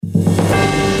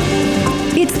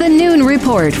The Noon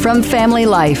Report from Family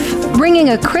Life, bringing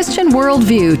a Christian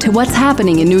worldview to what's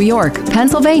happening in New York,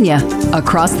 Pennsylvania,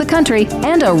 across the country,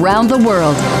 and around the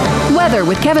world. Weather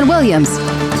with Kevin Williams,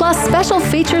 plus special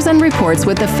features and reports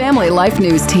with the Family Life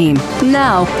News team.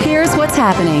 Now, here's what's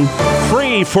happening.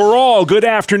 Free for all. Good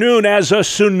afternoon. As a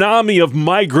tsunami of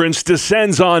migrants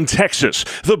descends on Texas,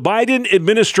 the Biden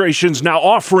administration's now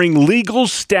offering legal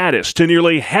status to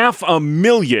nearly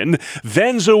 500,000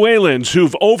 Venezuelans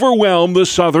who've overwhelmed the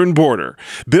southern border.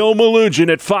 Bill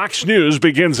Malugin at Fox News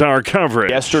begins our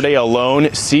coverage. Yesterday alone,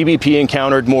 CBP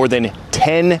encountered more than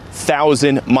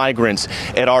 10,000 migrants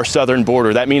at our southern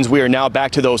border. That means we are now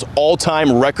back to those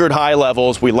all-time record high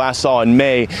levels we last saw in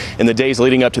May in the days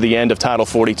leading up to the end of Title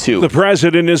 42. The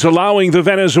president is allowing the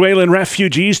Venezuelan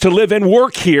refugees to live and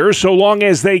work here so long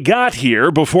as they got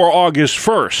here before August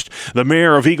 1st. The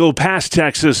mayor of Eagle Pass,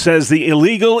 Texas, says the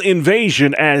illegal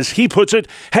invasion, as he puts it,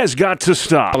 has got to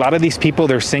stop. A lot of these people,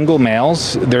 they're single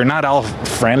males. They're not all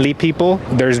friendly people.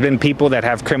 There's been people that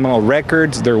have criminal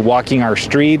records. They're walking our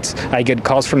streets. I get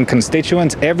calls from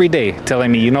constituents every day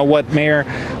telling me, you know what, Mayor,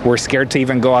 we're scared to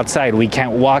even go outside. We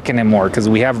can't walk anymore because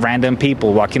we have random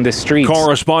people walking the streets.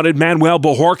 Correspondent Manuel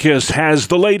Bojorquez has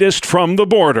the latest from the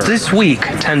border. This week,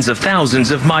 tens of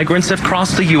thousands of migrants have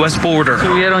crossed the U.S. border.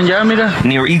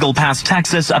 Near Eagle Pass,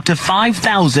 Texas, up to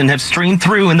 5,000 have streamed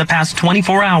through in the past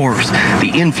 24 hours.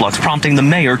 The influx prompting the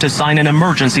mayor to sign an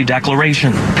emergency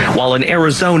declaration. While in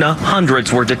Arizona,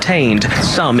 hundreds were detained,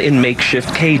 some in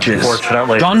makeshift cages.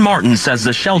 Fortunately, John Martin says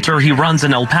the shelter he runs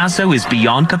in El Paso is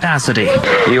beyond capacity.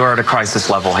 You are at a crisis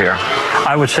level here.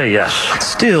 I would say yes.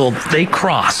 Still, they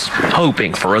cross,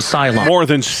 hoping for asylum. More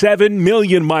than 7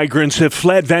 million migrants have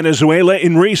fled Venezuela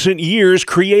in recent years,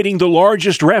 creating the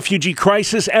largest refugee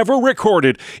crisis ever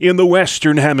recorded in the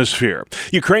Western Hemisphere.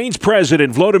 Ukraine's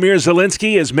President Volodymyr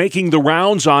Zelensky is making the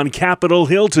rounds on Capitol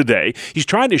Hill today. He's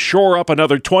trying to shore up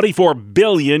another $24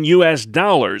 billion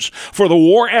for the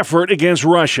war effort against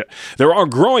Russia. There are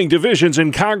growing divisions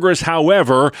in Congress,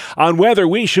 however, on whether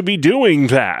we should be doing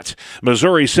that.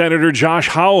 Missouri Senator Josh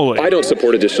Hawley. I don't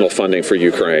support additional funding for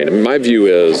Ukraine. My view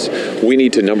is we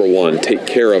need to, number one, take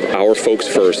care of our folks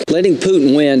first. Letting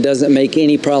Putin win doesn't make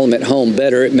any problem at home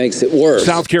better. It makes it worse.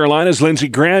 South Carolina's Lindsey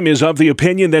Graham is of the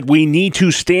opinion that we need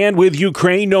to stand with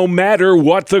Ukraine no matter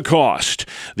what the cost.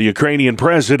 The Ukrainian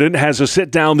president has a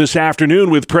sit-down this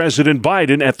afternoon with President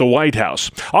Biden at the White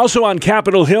House. Also on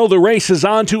Capitol Hill, the race is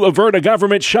on to avert a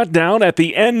government shutdown at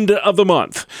the end of the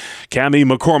month. Cammie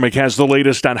McCormick has the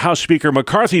latest on House Speaker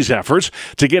McCarthy's efforts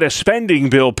to get a spending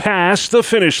bill past the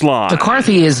finish line.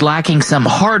 McCarthy is lacking some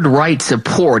hard right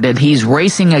support, and he's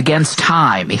racing against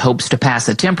time. He hopes to pass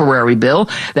a temporary bill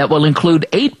that will include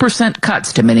 8%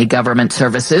 cuts to many government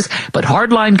services, but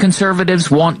hardline conservatives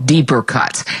want deeper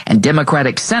cuts, and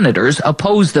Democratic senators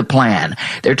oppose the plan.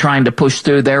 They're trying to push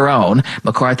through their own.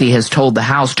 McCarthy has told the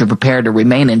House to prepare to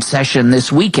remain in session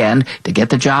this weekend to get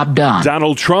the job done.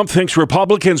 Donald Trump thinks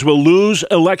Republicans will lose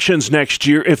elections next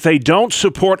year if they don't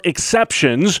support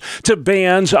exceptions to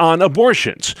bans on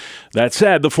abortions. That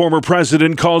said, the former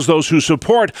president calls those who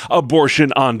support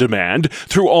abortion on demand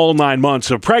through all 9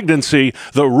 months of pregnancy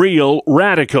the real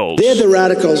radicals. They're the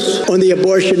radicals on the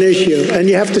abortion issue, and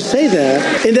you have to say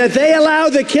that, in that they allow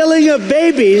the killing of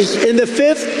babies in the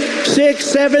 5th,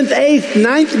 6th, 7th, 8th,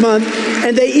 9th month,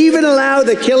 and they even allow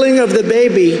the killing of the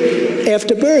baby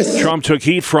after birth. Trump took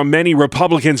heat from many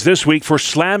Republicans this week for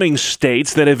slamming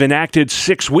states that have enacted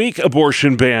 6-week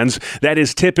abortion bans. That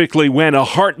is typically when a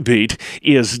heartbeat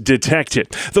is detected.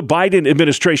 The Biden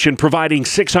administration providing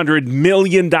 $600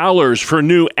 million for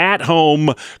new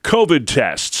at-home COVID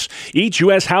tests. Each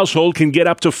U.S. household can get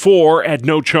up to 4 at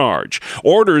no charge.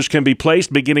 Orders can be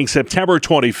placed beginning September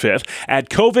 25th at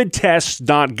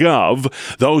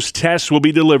covidtests.gov. Those tests will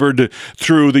be delivered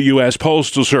through the U.S.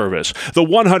 Postal Service. The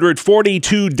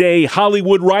 142-day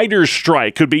Hollywood writers'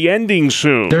 strike could be ending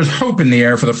soon. There's hope in the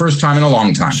air for the first time in a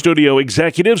long time. Studio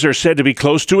executives are said to be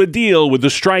close to a deal with the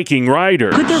striking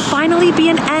writers. Could there finally be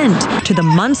an end to the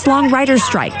months-long writers'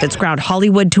 strike that's ground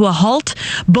Hollywood to a halt?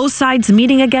 Both sides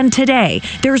meeting again today.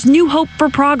 There's new hope for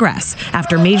progress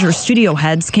after major studio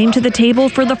heads came to the table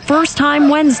for the first time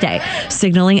Wednesday,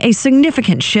 signaling a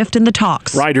significant shift in the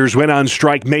talks. Writers went on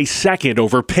strike May 2nd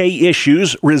over pay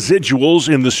issues,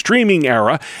 residuals in the streaming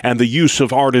era, and the use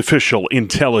of artificial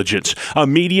intelligence. A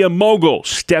media mogul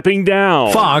stepping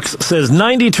down. Fox says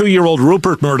 92-year-old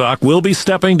Rupert Murdoch will be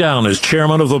stepping down as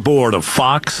chairman of the board of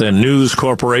Fox and News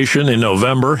Corporation in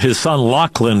November, his son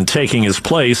Lachlan taking his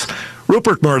place.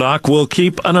 Rupert Murdoch will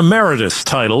keep an emeritus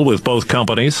title with both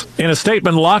companies. In a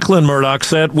statement, Lachlan Murdoch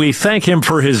said, "We thank him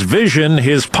for his vision,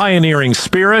 his pioneering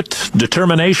spirit,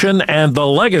 determination, and the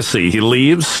legacy he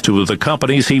leaves to the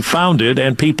companies he founded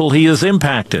and people he has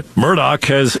impacted." Murdoch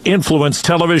has influenced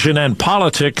television and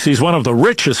politics. He's one of the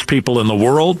richest people in the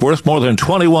world, worth more than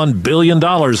 $21 billion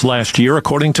last year,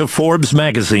 according to Forbes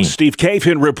magazine. Steve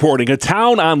Kaifin reporting. A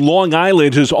town on Long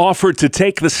Island has offered to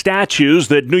take the statues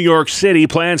that New York City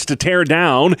plans to tear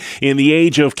down in the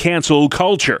age of cancel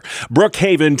culture.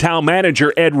 Brookhaven town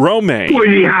manager Ed Romaine. We're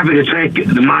really happy to take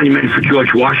the monument for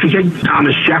George Washington,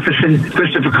 Thomas Jefferson,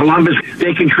 Christopher Columbus.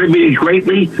 They contributed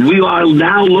greatly. We are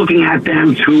now looking at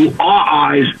them through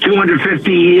our eyes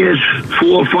 250 years,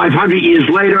 400 or 500 years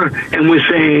later, and we're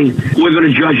saying we're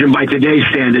going to judge them by today's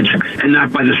standards and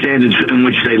not by the standards in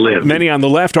which they live. Many on the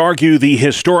left argue the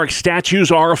historic statues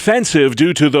are offensive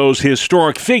due to those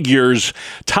historic figures'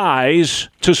 ties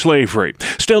to slavery.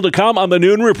 Still to come on the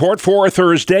Noon Report for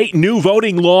Thursday, new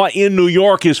voting law in New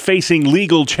York is facing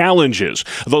legal challenges.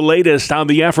 The latest on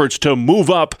the efforts to move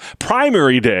up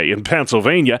primary day in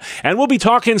Pennsylvania, and we'll be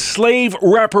talking slave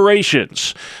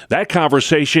reparations. That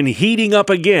conversation heating up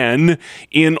again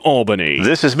in Albany.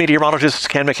 This is meteorologist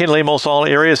Ken McKinley. Most all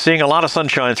areas seeing a lot of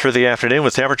sunshine through the afternoon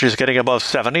with temperatures getting above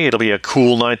 70. It'll be a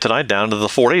cool night tonight, down to the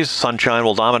 40s. Sunshine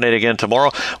will dominate again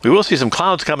tomorrow. We will see some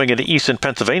clouds coming into eastern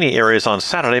Pennsylvania areas on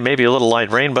Saturday, maybe a little light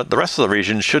rain, but the rest of the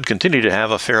region should continue to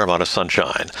have a fair amount of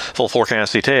sunshine. Full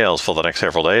forecast details for the next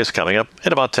several days coming up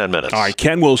in about 10 minutes. All right,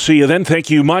 Ken, we'll see you then. Thank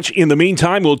you much. In the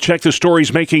meantime, we'll check the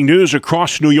stories making news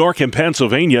across New York and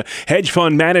Pennsylvania. Hedge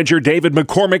fund manager David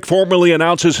McCormick formally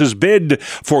announces his bid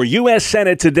for U.S.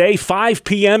 Senate today, 5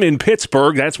 p.m. in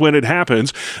Pittsburgh. That's when it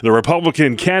happens. The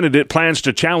Republican candidate plans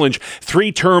to challenge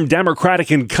three-term Democratic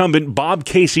incumbent Bob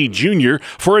Casey Jr.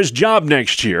 for his job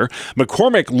next year.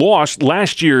 McCormick lost last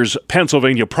year's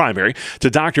Pennsylvania primary to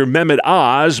Dr. Mehmet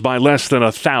Oz by less than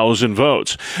 1,000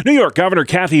 votes. New York Governor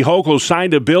Kathy Hochul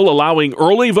signed a bill allowing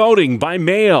early voting by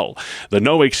mail. The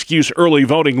no-excuse early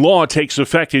voting law takes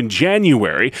effect in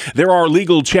January. There are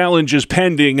legal challenges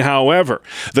pending, however.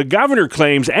 The governor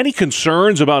claims any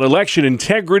concerns about election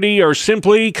integrity are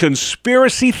simply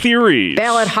conspiracy theories.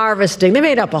 Ballot harvesting. They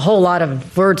made up a whole lot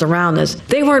of words around this.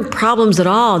 They weren't problems at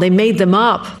all. They made them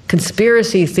up.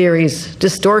 Conspiracy theories,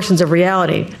 distortions of reality.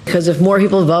 Because if more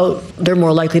people vote, they're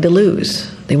more likely to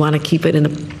lose. They want to keep it in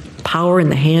the power in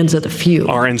the hands of the few.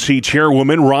 RNC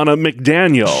Chairwoman Ronna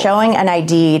McDaniel. Showing an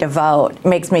ID to vote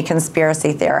makes me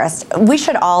conspiracy theorist. We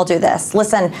should all do this.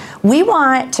 Listen, we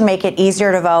want to make it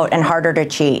easier to vote and harder to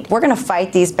cheat. We're going to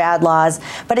fight these bad laws,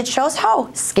 but it shows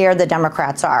how scared the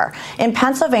Democrats are. In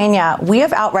Pennsylvania, we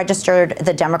have out-registered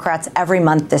the Democrats every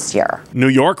month this year. New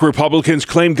York Republicans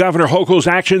claim Governor Hochul's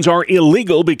actions are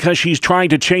illegal because she's trying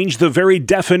to change the very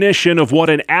definition of what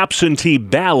an absentee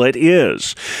ballot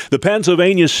is. The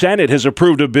Pennsylvania Senate has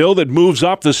approved a bill that moves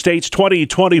up the state's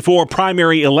 2024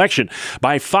 primary election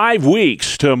by 5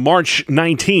 weeks to March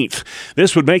 19th.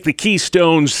 This would make the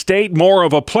Keystone State more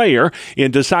of a player in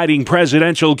deciding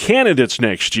presidential candidates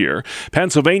next year.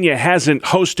 Pennsylvania hasn't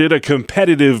hosted a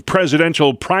competitive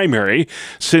presidential primary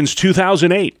since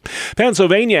 2008.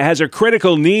 Pennsylvania has a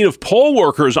critical need of poll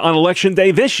workers on Election Day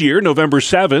this year, November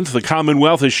 7th. The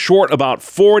Commonwealth is short about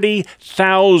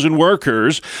 40,000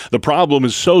 workers. The problem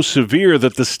is so severe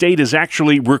that the state is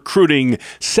actually recruiting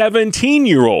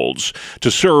 17-year-olds to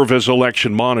serve as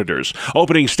election monitors.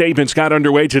 Opening statements got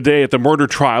underway today at the murder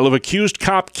trial of accused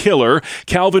cop killer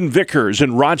Calvin Vickers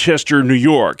in Rochester, New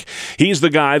York. He's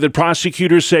the guy that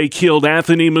prosecutors say killed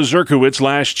Anthony Mazurkiewicz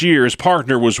last year. His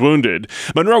partner was wounded.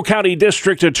 Monroe County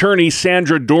District Attorney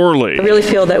Sandra Dorley. I really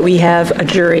feel that we have a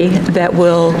jury that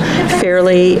will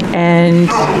fairly and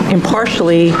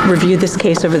impartially review this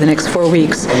case over the next 4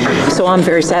 weeks, so I'm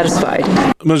very satisfied.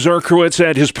 Mazurkiewicz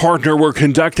and his partner were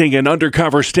conducting an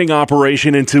undercover sting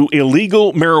operation into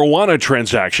illegal marijuana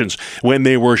transactions when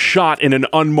they were shot in an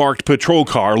unmarked patrol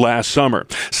car last summer.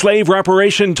 Slave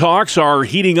reparation talks are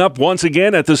heating up once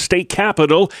again at the state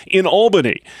capitol in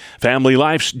Albany. Family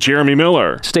Life's Jeremy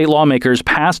Miller. State lawmakers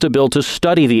passed a bill to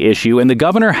study the issue, and the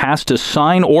governor has to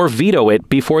sign or veto it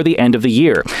before the end of the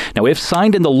year. Now, if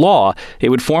signed into law, it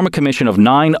would form a commission of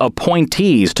 9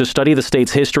 appointees to study the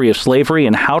state's history of slavery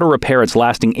and how to repair its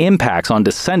lasting lasting impacts on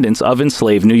descendants of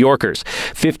enslaved New Yorkers.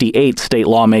 58 state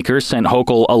lawmakers sent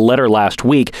Hochul a letter last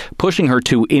week pushing her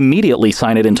to immediately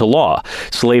sign it into law.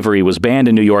 Slavery was banned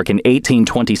in New York in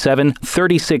 1827,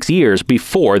 36 years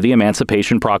before the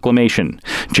Emancipation Proclamation.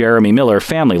 Jeremy Miller,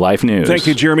 Family Life News. Thank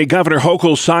you, Jeremy. Governor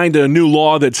Hochul signed a new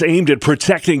law that's aimed at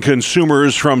protecting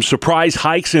consumers from surprise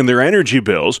hikes in their energy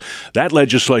bills. That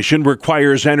legislation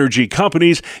requires energy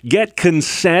companies get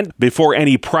consent before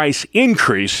any price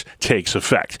increase takes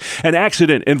effect. An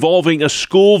accident involving a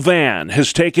school van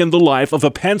has taken the life of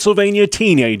a Pennsylvania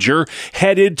teenager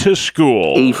headed to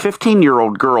school. A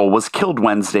 15-year-old girl was killed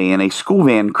Wednesday in a school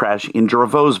van crash in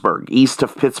Dravosburg, east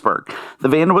of Pittsburgh. The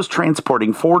van was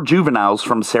transporting 4 juveniles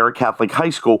from Sarah Catholic High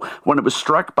School when it was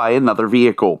struck by another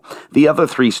vehicle. The other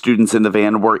 3 students in the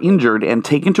van were injured and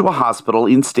taken to a hospital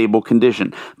in stable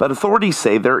condition, but authorities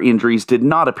say their injuries did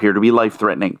not appear to be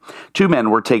life-threatening. 2 men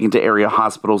were taken to area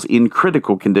hospitals in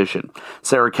critical condition.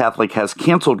 Sarah Catholic has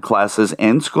canceled classes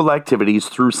and school activities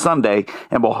through Sunday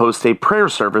and will host a prayer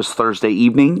service Thursday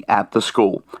evening at the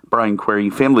school. Brian Query,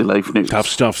 Family Life News. Tough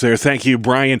stuff there. Thank you,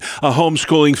 Brian. A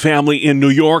homeschooling family in New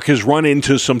York has run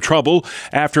into some trouble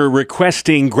after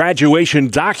requesting graduation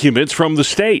documents from the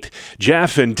state.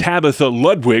 Jeff and Tabitha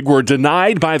Ludwig were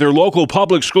denied by their local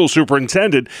public school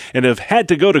superintendent and have had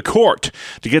to go to court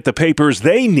to get the papers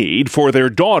they need for their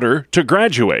daughter to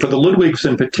graduate. For the Ludwigs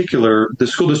in particular, the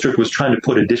school district was trying to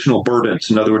put additional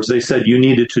burdens. In other words, they said you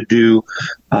needed to do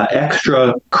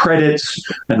extra credits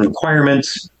and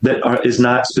requirements that is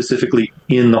not specifically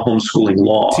in the homeschooling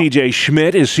law. TJ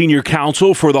Schmidt is senior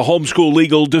counsel for the Homeschool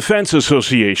Legal Defense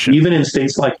Association. Even in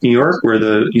states like New York, where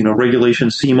the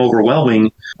regulations seem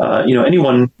overwhelming,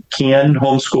 anyone can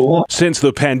homeschool. Since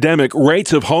the pandemic,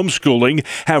 rates of homeschooling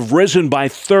have risen by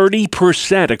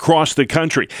 30% across the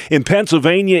country. In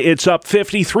Pennsylvania, it's up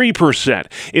 53%.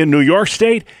 In New York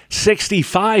State,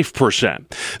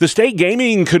 65%. The State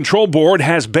Gaming Control Board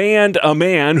has banned a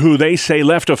man who they say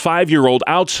left a 5-year-old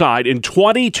outside in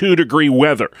 22-degree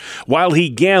weather while he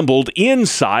gambled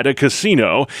inside a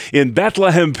casino in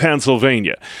Bethlehem,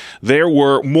 Pennsylvania. There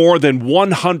were more than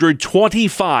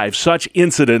 125 such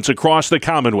incidents across the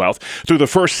Commonwealth through the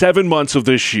first 7 months of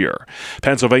this year.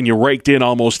 Pennsylvania raked in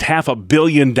almost $500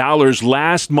 million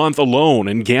last month alone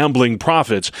in gambling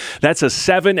profits. That's a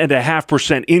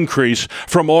 7.5% increase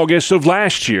from August of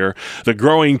last year. The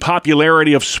growing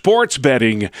popularity of sports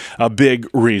betting, a big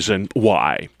reason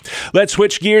why. Let's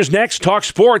switch gears next. Talk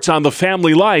sports on the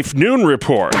Family Life Noon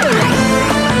Report.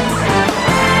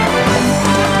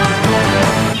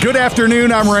 Good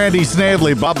afternoon, I'm Randy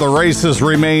Snavely. Bob, the races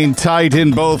remain tight in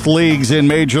both leagues in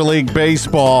Major League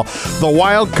Baseball. The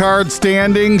wild card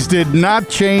standings did not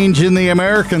change in the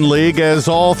American League as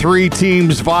all 3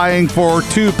 teams vying for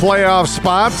 2 playoff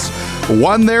spots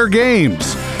won their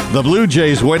games. The Blue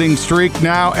Jays winning streak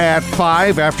now at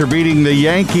 5 after beating the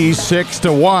Yankees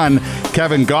 6-1.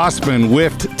 Kevin Gausman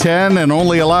whiffed 10 and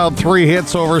only allowed 3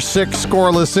 hits over 6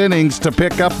 scoreless innings to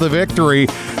pick up the victory.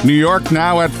 New York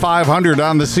now at 500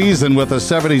 on the season with a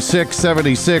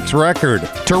 76-76 record.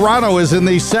 Toronto is in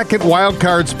the second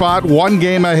wildcard spot, 1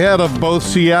 game ahead of both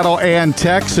Seattle and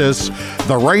Texas.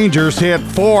 The Rangers hit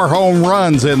 4 home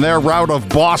runs in their rout of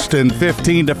Boston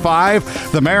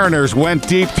 15-5. The Mariners went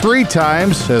deep 3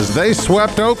 times as they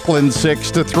swept Oakland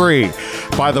 6-3.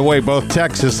 By the way, both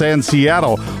Texas and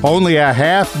Seattle only a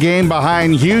half game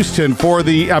behind Houston for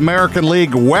the American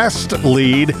League West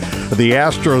lead. The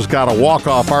Astros got a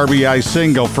walk-off RBI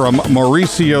single from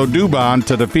Mauricio Dubon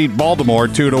to defeat Baltimore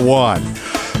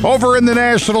 2-1. Over in the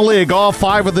National League, all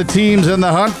 5 of the teams in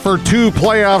the hunt for 2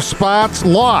 playoff spots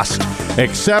lost,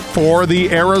 except for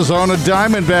the Arizona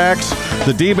Diamondbacks.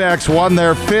 The D-backs won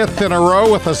their 5th in a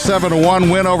row with a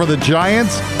 7-1 win over the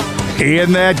Giants.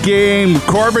 In that game,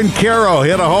 Corbin Carroll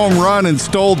hit a home run and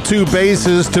stole 2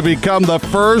 bases to become the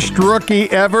first rookie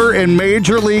ever in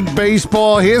Major League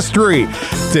Baseball history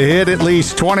to hit at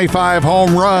least 25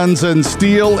 home runs and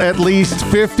steal at least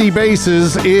 50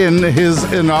 bases in his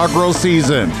inaugural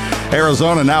season.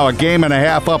 Arizona now a game and a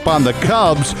half up on the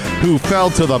Cubs, who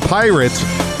fell to the Pirates.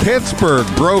 Pittsburgh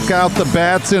broke out the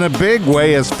bats in a big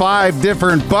way as 5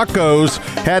 different Buccos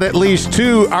had at least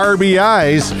 2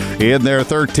 RBIs in their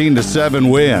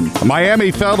 13-7 win. Miami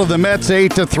fell to the Mets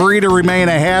 8-3 to remain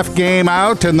a half game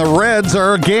out, and the Reds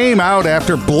are a game out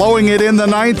after blowing it in the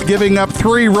 9th, giving up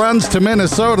 3 runs to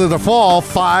Minnesota to fall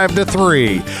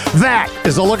 5-3. That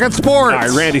is a look at sports. All right,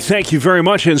 Randy, thank you very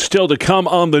much. And still to come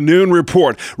on the Noon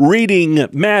Report, reading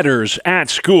matters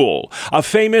at school, a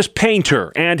famous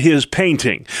painter and his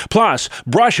painting. Plus,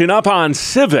 brushing up on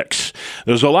civics.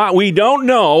 There's a lot we don't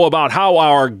know about how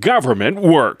our government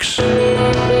works.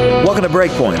 Welcome to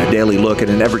Breakpoint, a daily look at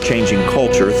an ever-changing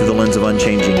culture through the lens of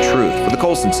unchanging truth. For the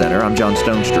Colson Center, I'm John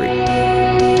Stonestreet.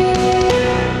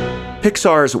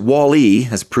 Pixar's Wall-E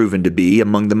has proven to be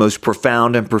among the most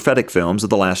profound and prophetic films of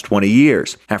the last 20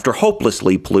 years. After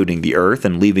hopelessly polluting the Earth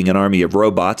and leaving an army of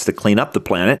robots to clean up the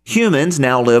planet, humans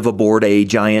now live aboard a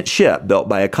giant ship built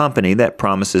by a company that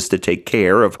promises to take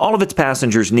care of all of its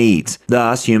passengers' needs.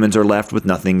 Thus, humans are left with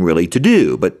nothing really to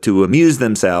do but to amuse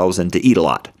themselves and to eat a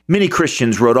lot. Many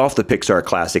Christians wrote off the Pixar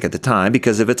classic at the time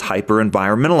because of its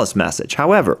hyper-environmentalist message.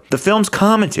 However, the film's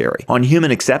commentary on human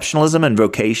exceptionalism and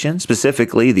vocation,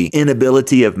 specifically the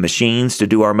inability of machines to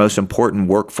do our most important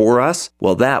work for us,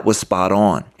 well, that was spot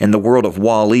on. In the world of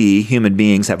Wall-E, human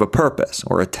beings have a purpose,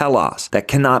 or a telos, that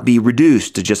cannot be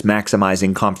reduced to just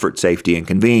maximizing comfort, safety, and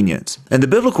convenience. In the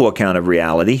biblical account of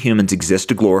reality, humans exist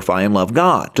to glorify and love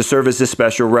God, to serve as His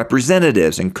special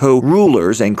representatives and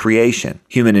co-rulers in creation.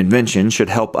 Human invention should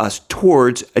help us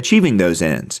towards achieving those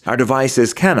ends. Our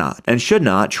devices cannot and should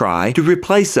not try to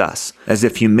replace us, as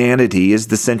if humanity is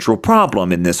the central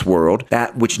problem in this world,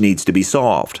 that which needs to be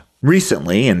solved.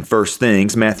 Recently, in First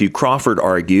Things, Matthew Crawford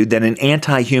argued that an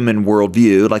anti-human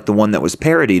worldview like the one that was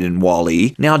parodied in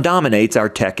Wall-E now dominates our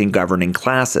tech and governing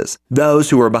classes.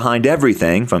 Those who are behind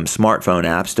everything, from smartphone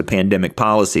apps to pandemic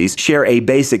policies, share a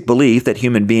basic belief that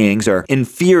human beings are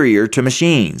inferior to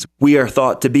machines. We are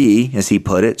thought to be, as he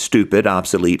put it, stupid,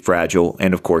 obsolete, fragile,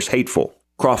 and of course hateful.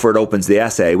 Crawford opens the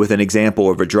essay with an example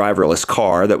of a driverless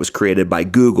car that was created by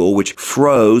Google, which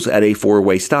froze at a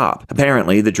four-way stop.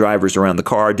 Apparently, the drivers around the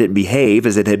car didn't behave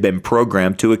as it had been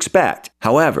programmed to expect.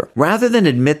 However, rather than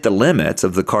admit the limits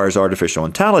of the car's artificial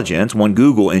intelligence, one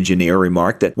Google engineer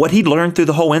remarked that what he'd learned through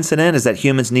the whole incident is that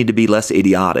humans need to be less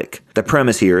idiotic. The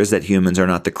premise here is that humans are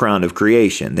not the crown of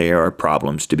creation. They are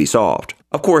problems to be solved.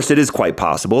 Of course, it is quite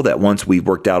possible that once we've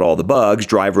worked out all the bugs,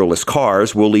 driverless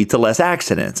cars will lead to less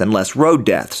accidents and less road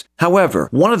deaths. However,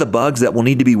 one of the bugs that will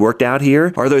need to be worked out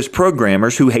here are those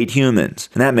programmers who hate humans.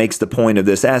 And that makes the point of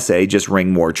this essay just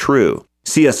ring more true.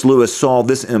 C.S. Lewis saw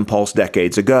this impulse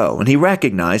decades ago, and he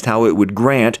recognized how it would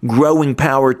grant growing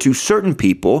power to certain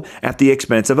people at the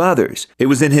expense of others. It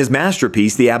was in his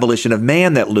masterpiece, The Abolition of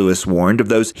Man, that Lewis warned of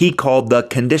those he called the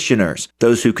conditioners,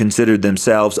 those who considered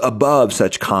themselves above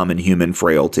such common human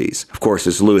frailties. Of course,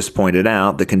 as Lewis pointed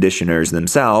out, the conditioners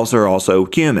themselves are also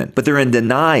human, but they're in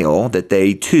denial that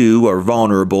they too are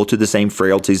vulnerable to the same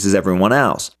frailties as everyone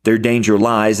else. Their danger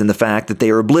lies in the fact that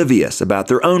they are oblivious about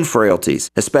their own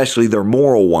frailties, especially their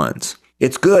moral ones.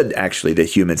 It's good, actually,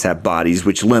 that humans have bodies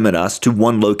which limit us to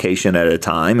one location at a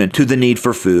time and to the need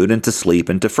for food and to sleep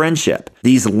and to friendship.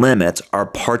 These limits are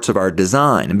parts of our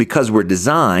design, and because we're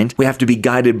designed, we have to be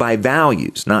guided by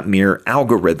values, not mere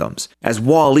algorithms. As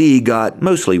Wall-E got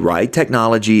mostly right,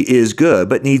 technology is good,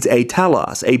 but needs a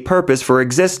telos, a purpose for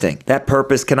existing. That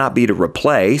purpose cannot be to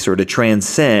replace or to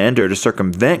transcend or to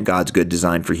circumvent God's good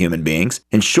design for human beings.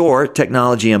 In short,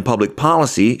 technology and public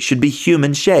policy should be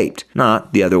human-shaped,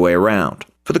 not the other way around.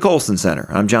 For the Colson Center,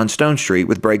 I'm John Stonestreet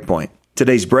with Breakpoint.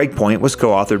 Today's Breakpoint was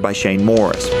co-authored by Shane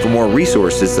Morris. For more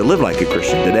resources to live like a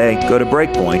Christian today, go to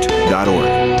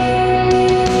breakpoint.org.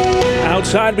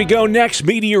 Outside we go next,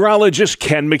 meteorologist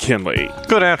Ken McKinley.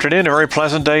 Good afternoon. A very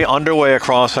pleasant day underway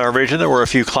across our region. There were a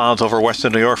few clouds over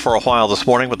western New York for a while this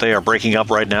morning, but they are breaking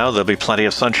up right now. There'll be plenty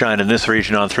of sunshine in this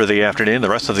region on through the afternoon. The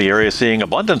rest of the area is seeing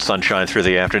abundant sunshine through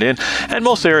the afternoon, and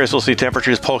most areas will see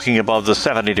temperatures poking above the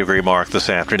 70-degree mark this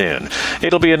afternoon.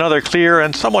 It'll be another clear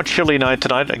and somewhat chilly night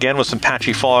tonight, again with some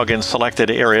patchy fog in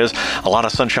selected areas. A lot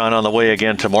of sunshine on the way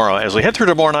again tomorrow. As we head through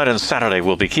tomorrow night and Saturday,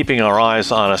 we'll be keeping our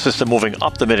eyes on a system moving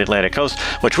up the mid-Atlantic coast,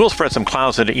 which will spread some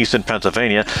clouds into eastern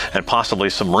Pennsylvania and possibly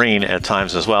some rain at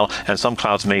times as well. And some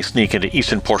clouds may sneak into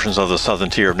eastern portions of the southern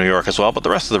tier of New York as well. But the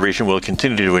rest of the region will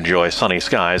continue to enjoy sunny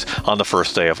skies on the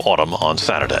first day of autumn on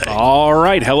Saturday. All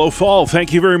right. Hello, fall.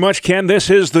 Thank you very much, Ken. This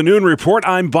is the Noon Report.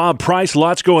 I'm Bob Price.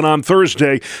 Lots going on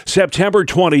Thursday, September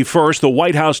 21st. The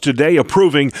White House today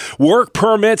approving work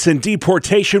permits and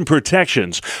deportation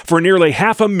protections for nearly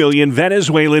 500,000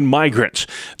 Venezuelan migrants.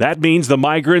 That means the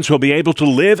migrants will be able to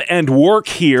live and work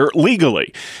here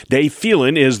legally. Dave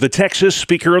Phelan is the Texas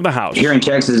Speaker of the House. Here in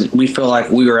Texas, we feel like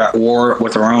we are at war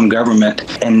with our own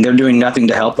government, and they're doing nothing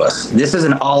to help us. This is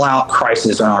an all-out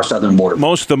crisis on our southern border.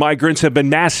 Most of the migrants have been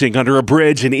massing under a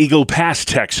bridge in Eagle Pass,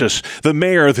 Texas. The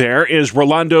mayor there is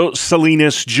Rolando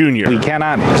Salinas Jr. We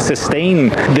cannot sustain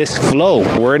this flow.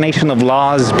 We're a nation of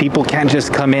laws. People can't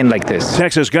just come in like this.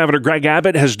 Texas Governor Greg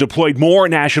Abbott has deployed more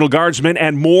National Guardsmen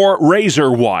and more razor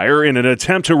wire in an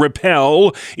attempt to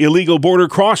repel illegal illegal border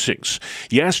crossings.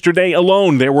 Yesterday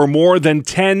alone, there were more than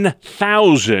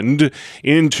 10,000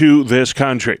 into this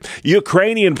country.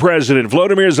 Ukrainian President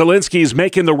Volodymyr Zelensky is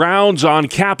making the rounds on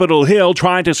Capitol Hill,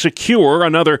 trying to secure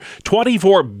another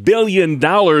 $24 billion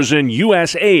in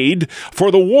U.S. aid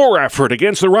for the war effort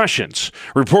against the Russians.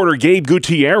 Reporter Gabe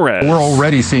Gutierrez. We're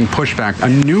already seeing pushback. A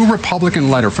new Republican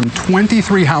letter from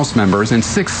 23 House members and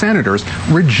 6 senators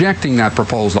rejecting that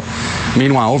proposal.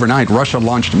 Meanwhile, overnight, Russia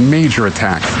launched major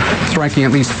attacks, striking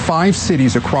at least 5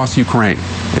 cities across Ukraine.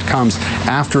 It comes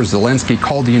after Zelensky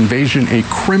called the invasion a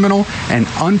criminal and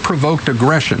unprovoked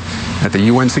aggression at the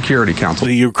UN Security Council.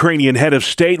 The Ukrainian head of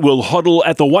state will huddle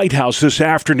at the White House this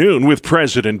afternoon with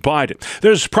President Biden.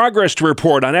 There's progress to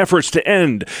report on efforts to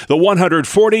end the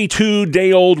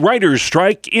 142-day-old writers'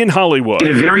 strike in Hollywood.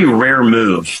 In a very rare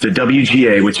move, the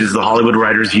WGA, which is the Hollywood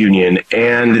Writers Union,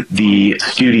 and the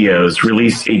studios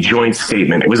released a joint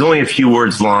statement. It was only a few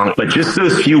words long, but just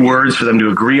those few words for them to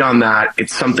agree on that,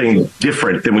 it's something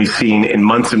different than we've seen in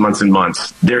months and months and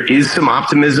months. There is some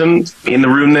optimism in the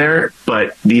room there,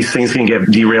 but these things can get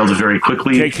derailed very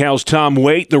quickly. KCAL's Tom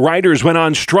Waite. The writers went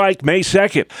on strike May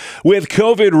 2nd. With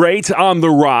COVID rates on the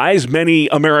rise, many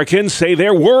Americans say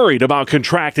they're worried about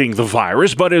contracting the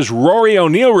virus, but as Rory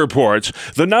O'Neill reports,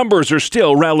 the numbers are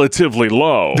still relatively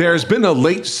low. There's been a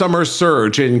late summer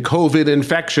surge in COVID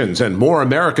infections, and more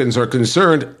Americans are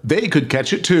concerned they could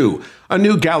catch it too. A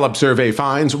new Gallup survey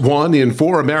finds 1 in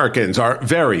 4 Americans are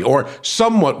very or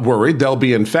somewhat worried they'll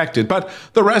be infected, but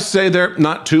the rest say they're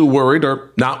not too worried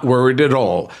or not worried at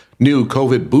all. New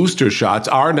COVID booster shots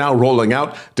are now rolling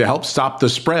out to help stop the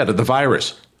spread of the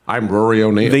virus. I'm Rory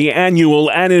O'Neill. The annual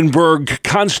Annenberg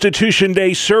Constitution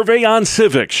Day survey on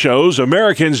civics shows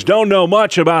Americans don't know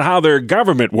much about how their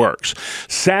government works.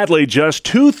 Sadly, just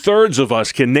 2/3 of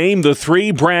us can name the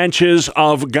 3 branches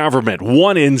of government.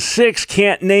 1 in 6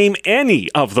 can't name any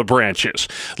of the branches.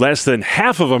 Less than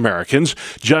half of Americans,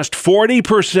 just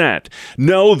 40%,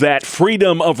 know that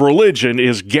freedom of religion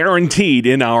is guaranteed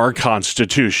in our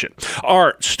Constitution.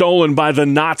 Art stolen by the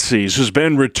Nazis has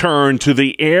been returned to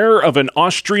the heir of an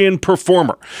Austrian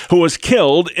performer who was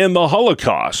killed in the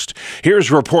Holocaust. Here's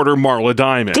reporter Marla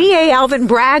Diamond. DA Alvin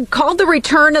Bragg called the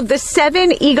return of the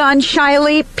 7 Egon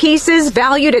Schiele pieces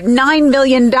valued at $9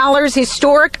 million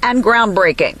historic and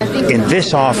groundbreaking. In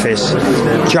this office,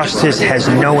 justice has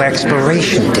no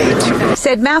expiration date,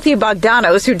 said Matthew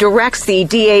Bogdanos, who directs the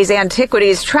DA's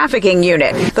Antiquities Trafficking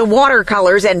Unit. The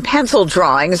watercolors and pencil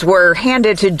drawings were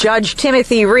handed to Judge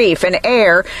Timothy Reif, an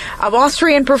heir of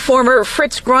Austrian performer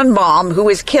Fritz Grunbaum, who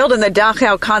was killed in the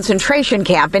Dachau concentration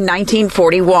camp in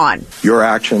 1941. Your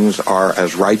actions are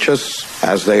as righteous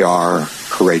as they are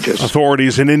courageous.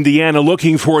 Authorities in Indiana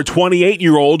looking for a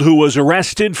 28-year-old who was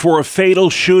arrested for a fatal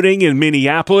shooting in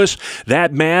Minneapolis.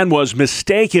 That man was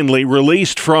mistakenly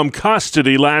released from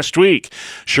custody last week.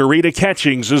 Sharita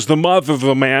Catchings is the mother of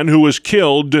the man who was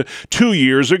killed 2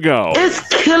 years ago. It's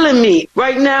killing me.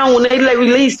 Right now, when they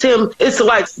released him, it's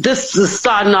like this is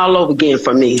starting all over again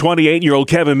for me. 28-year-old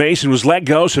Kevin Mason was let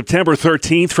go September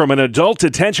 13th from an adult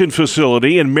detention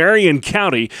facility in Marion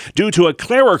County due to a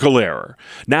clerical error.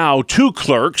 Now, 2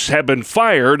 clerks have been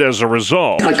fired as a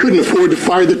result. I couldn't afford to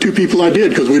fire the 2 people I did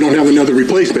because we don't have another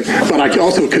replacement. But I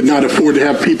also could not afford to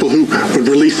have people who would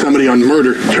release somebody on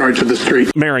murder charged to the street.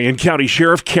 Marion County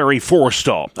Sheriff Carrie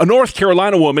Forstall. A North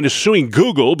Carolina woman is suing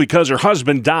Google because her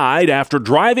husband died after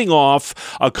driving off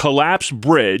a collapsed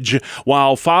bridge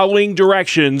while following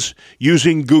directions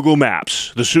using Google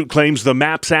Maps. The suit claims the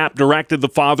Maps app directed the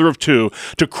father of 2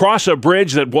 to cross a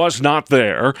bridge that was not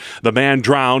there. The man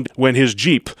drowned when his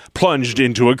Jeep plunged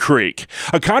into a creek.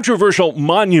 A controversial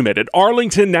monument at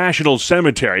Arlington National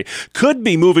Cemetery could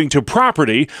be moving to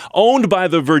property owned by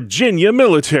the Virginia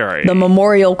military. The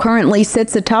memorial currently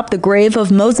sits atop the grave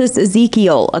of Moses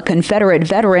Ezekiel, a Confederate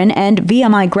veteran and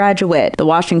VMI graduate. The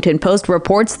Washington Post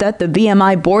reports that the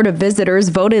VMI Board of Visitors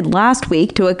voted last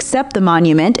week to accept the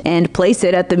monument and place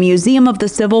it at the Museum of the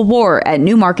Civil War at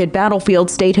Newmarket Battlefield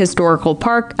State Historical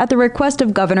Park at the request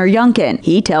of Governor Youngkin.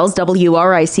 He tells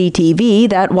WRIC-TV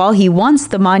that while he wants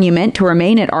the monument to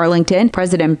remain at Arlington,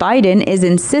 President Biden is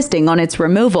insisting on its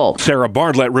removal. Sarah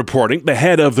Bartlett reporting the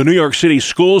head of the New York City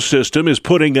school system is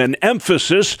putting an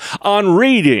emphasis on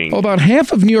reading. About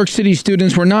half of New York City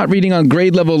students were not reading on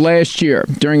grade level last year.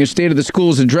 During a State of the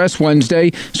Schools address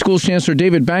Wednesday, School Chancellor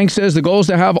David Banks says the goal is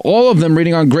to have all of them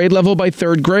reading on grade level by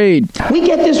 3rd grade. We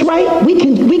get this right, we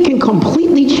can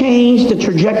completely change the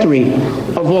trajectory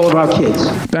of all of our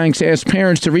kids. Banks asked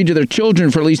parents to read to their children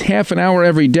for at least half an hour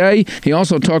every day. He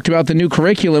also talked about the new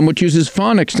curriculum, which uses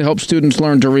phonics to help students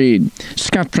learn to read.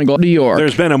 Scott Pringle, New York.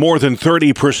 There's been a more than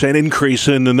 30% increase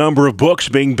in the number of books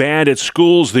being banned at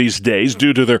schools these days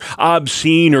due to their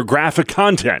obscene or graphic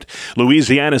content.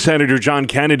 Louisiana Senator John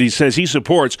Kennedy says he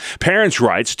supports parents'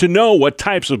 rights to know what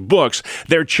types of books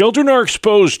their children are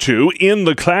exposed to in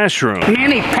the classroom.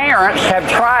 Many parents have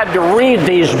tried to read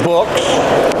these books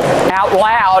out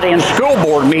loud in school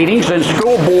board meetings, and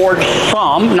school boards,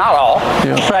 some, not all,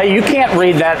 say you can't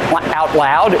read that out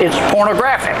loud, it's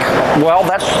pornographic. Well,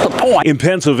 that's the point. In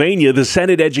Pennsylvania, the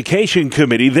Senate Education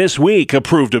Committee this week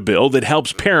approved a bill that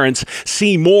helps parents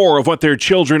see more of what their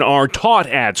children are taught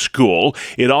at school.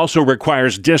 It also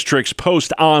requires districts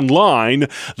post online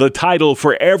the title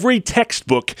for every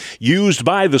textbook used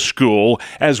by the school,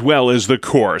 as well as the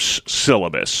course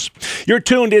syllabus. You're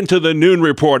tuned into the Noon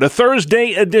Report, a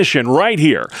Thursday edition right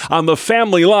here on the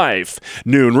Family Life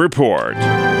Noon Report.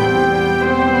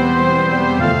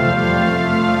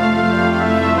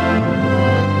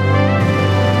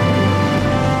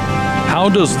 How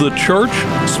does the church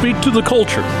speak to the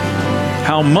culture?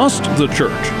 How must the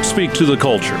church speak to the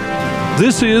culture?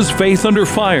 This is Faith Under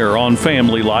Fire on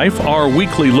Family Life, our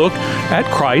weekly look at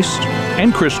Christ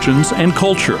and Christians and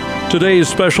culture. Today's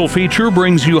special feature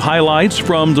brings you highlights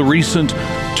from the recent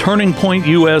Turning Point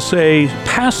USA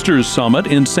Pastors Summit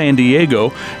in San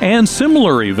Diego and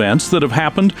similar events that have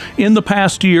happened in the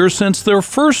past year since their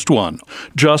first one,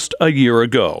 just a year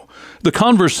ago. The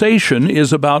conversation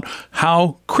is about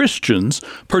how Christians,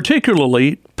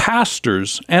 particularly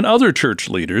pastors and other church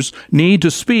leaders, need to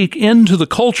speak into the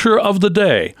culture of the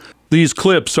day. These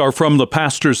clips are from the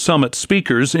Pastors Summit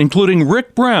speakers, including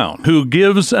Rick Brown, who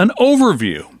gives an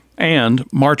overview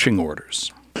and marching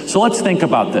orders. So let's think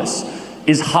about this.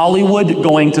 Is Hollywood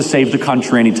going to save the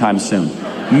country anytime soon?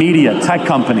 Media, tech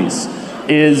companies.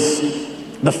 Is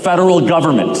the federal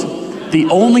government the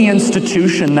only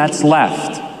institution that's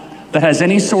left that has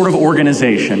any sort of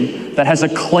organization, that has a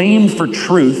claim for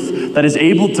truth, that is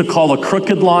able to call a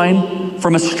crooked line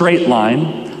from a straight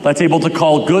line, that's able to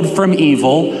call good from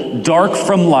evil, dark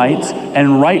from light,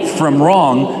 and right from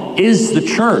wrong, is the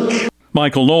church.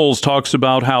 Michael Knowles talks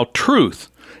about how truth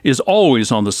is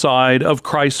always on the side of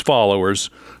Christ's followers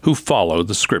who follow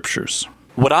the Scriptures.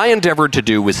 What I endeavored to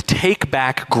do was take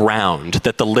back ground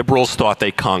that the liberals thought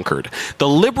they conquered. The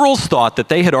liberals thought that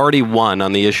they had already won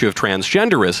on the issue of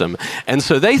transgenderism, and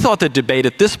so they thought the debate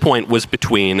at this point was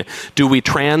between, do we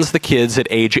trans the kids at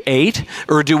age 8,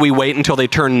 or do we wait until they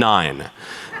turn 9?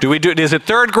 Is it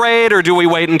third grade, or do we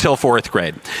wait until fourth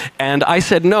grade? And I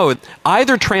said, no,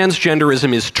 either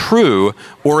transgenderism is true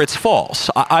or it's false.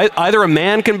 Either a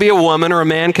man can be a woman or a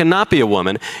man cannot be a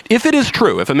woman. If it is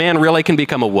true, if a man really can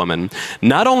become a woman,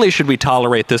 not only should we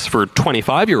tolerate this for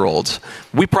 25-year-olds,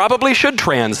 we probably should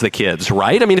trans the kids,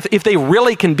 right? I mean, if they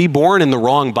really can be born in the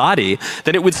wrong body,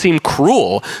 then it would seem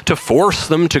cruel to force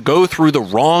them to go through the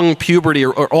wrong puberty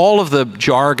or all of the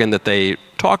jargon that they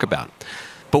talk about.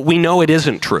 But we know it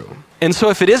isn't true. And so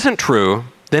if it isn't true,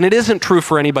 then it isn't true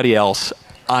for anybody else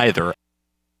either.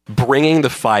 Bringing the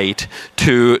fight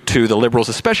to the liberals,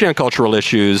 especially on cultural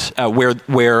issues, where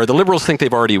the liberals think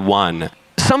they've already won.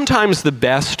 Sometimes the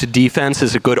best defense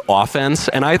is a good offense,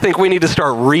 and I think we need to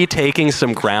start retaking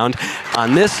some ground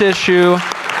on this issue.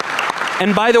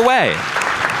 And by the way,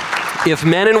 if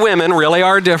men and women really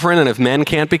are different, and if men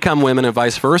can't become women and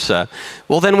vice versa,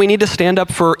 well, then we need to stand up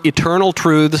for eternal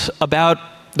truths about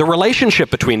the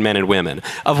relationship between men and women,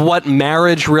 of what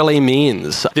marriage really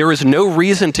means. There is no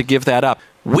reason to give that up.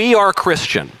 We are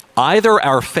Christian. Either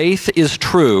our faith is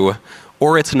true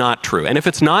or it's not true. And if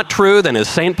it's not true, then as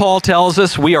St. Paul tells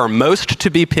us, we are most to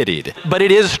be pitied. But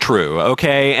it is true,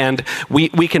 okay? And we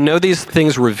can know these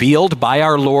things revealed by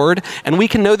our Lord, and we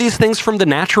can know these things from the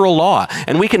natural law,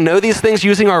 and we can know these things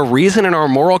using our reason and our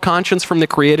moral conscience from the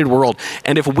created world.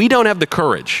 And if we don't have the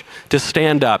courage to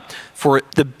stand up for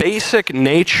the basic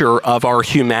nature of our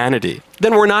humanity,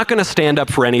 then we're not going to stand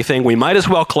up for anything. We might as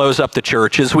well close up the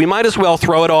churches. We might as well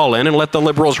throw it all in and let the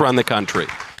liberals run the country.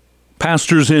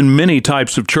 Pastors in many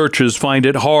types of churches find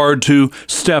it hard to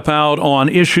step out on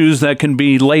issues that can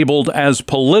be labeled as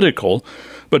political,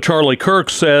 but Charlie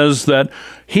Kirk says that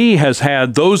he has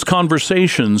had those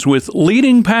conversations with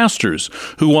leading pastors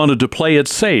who wanted to play it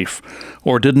safe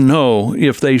or didn't know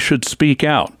if they should speak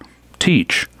out,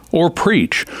 teach, or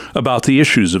preach about the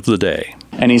issues of the day.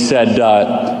 And he said,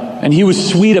 and he was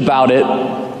sweet about it.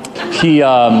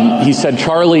 He said,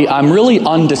 Charlie, I'm really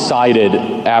undecided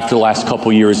after the last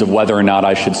couple years of whether or not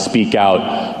I should speak out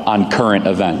on current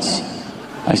events.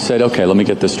 I said, okay, let me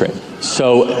get this straight.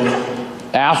 So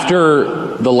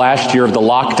After the last year of the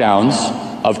lockdowns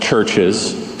of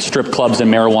churches, strip clubs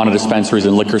and marijuana dispensaries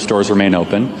and liquor stores remain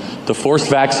open, the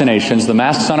forced vaccinations, the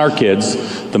masks on our kids,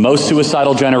 the most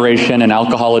suicidal generation and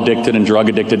alcohol-addicted and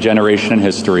drug-addicted generation in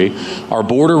history, our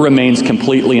border remains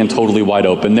completely and totally wide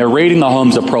open. They're raiding the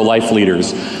homes of pro-life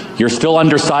leaders. You're still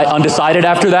undecided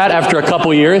after that, after a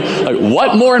couple years?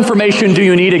 What more information do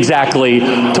you need exactly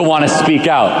to want to speak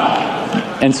out?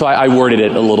 And so I worded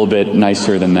it a little bit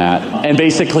nicer than that. And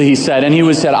basically he said,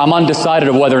 I'm undecided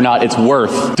of whether or not it's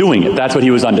worth doing it. That's what he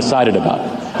was undecided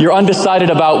about. You're undecided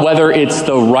about whether it's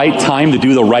the right time to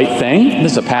do the right thing.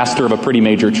 This is a pastor of a pretty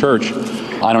major church.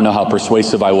 I don't know how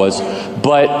persuasive I was,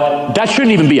 but that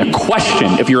shouldn't even be a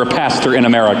question if you're a pastor in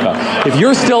America. If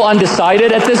you're still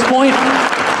undecided at this point.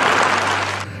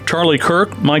 Charlie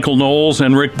Kirk, Michael Knowles,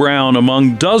 and Rick Brown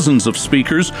among dozens of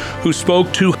speakers who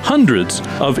spoke to hundreds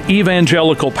of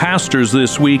evangelical pastors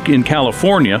this week in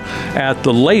California at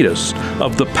the latest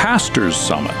of the Pastors'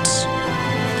 Summits.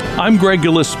 I'm Greg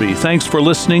Gillespie. Thanks for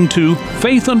listening to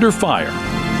Faith Under Fire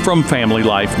from Family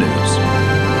Life News.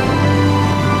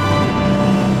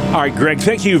 All right, Greg,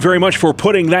 thank you very much for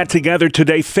putting that together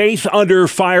today. Faith Under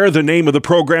Fire, the name of the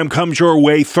program, comes your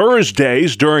way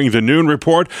Thursdays during the noon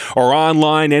report or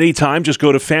online anytime. Just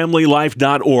go to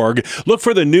familylife.org. Look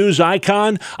for the news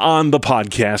icon on the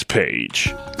podcast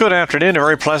page. Good afternoon. A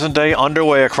very pleasant day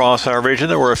underway across our region.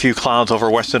 There were a few clouds over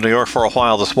western New York for a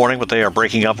while this morning, but they are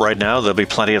breaking up right now. There'll be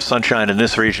plenty of sunshine in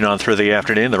this region on through the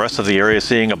afternoon. The rest of the area is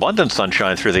seeing abundant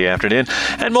sunshine through the afternoon,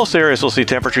 and most areas will see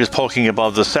temperatures poking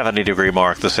above the 70-degree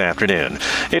mark this afternoon.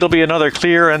 It'll be another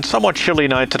clear and somewhat chilly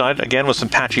night tonight, again with some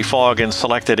patchy fog in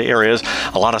selected areas.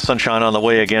 A lot of sunshine on the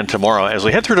way again tomorrow. As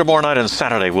we head through tomorrow night and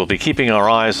Saturday, we'll be keeping our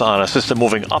eyes on a system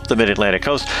moving up the mid-Atlantic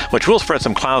coast, which will spread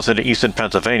some clouds into eastern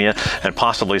Pennsylvania and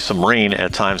possibly some rain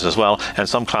at times as well. And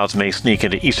some clouds may sneak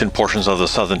into eastern portions of the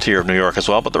southern tier of New York as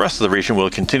well. But the rest of the region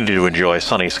will continue to enjoy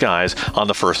sunny skies on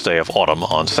the first day of autumn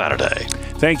on Saturday.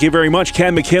 Thank you very much,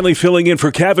 Ken McKinley, filling in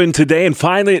for Kevin today. And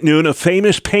finally at noon, a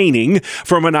famous painting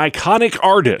from an iconic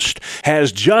artist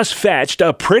has just fetched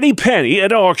a pretty penny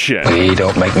at auction. We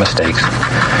don't make mistakes.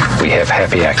 We have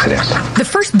happy accidents. The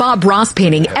first Bob Ross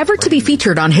painting ever to be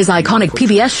featured on his iconic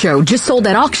PBS show just sold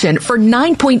at auction for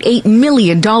 $9.8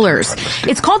 million.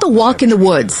 It's called The Walk in the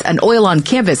Woods, an oil-on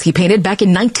canvas he painted back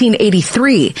in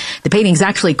 1983. The painting's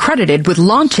actually credited with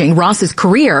launching Ross's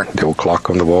career. The old clock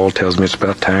on the wall tells me it's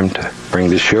about time to bring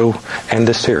this show and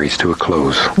this series to a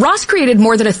close. Ross created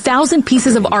more than 1,000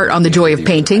 pieces of art on the joy of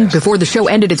painting before the show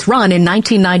ended its run in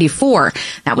 1994.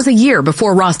 That was a year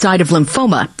before Ross died of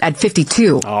lymphoma at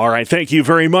 52. All right, thank you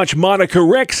very much, Monica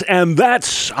Ricks. And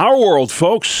that's our world,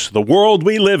 folks, the world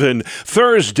we live in,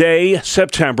 Thursday,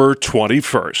 September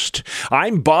 21st.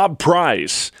 I'm Bob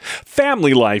Price,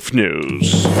 Family Life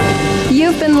News.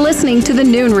 You've been listening to the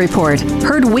Noon Report,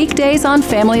 heard weekdays on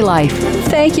Family Life.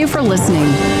 Thank you for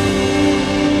listening.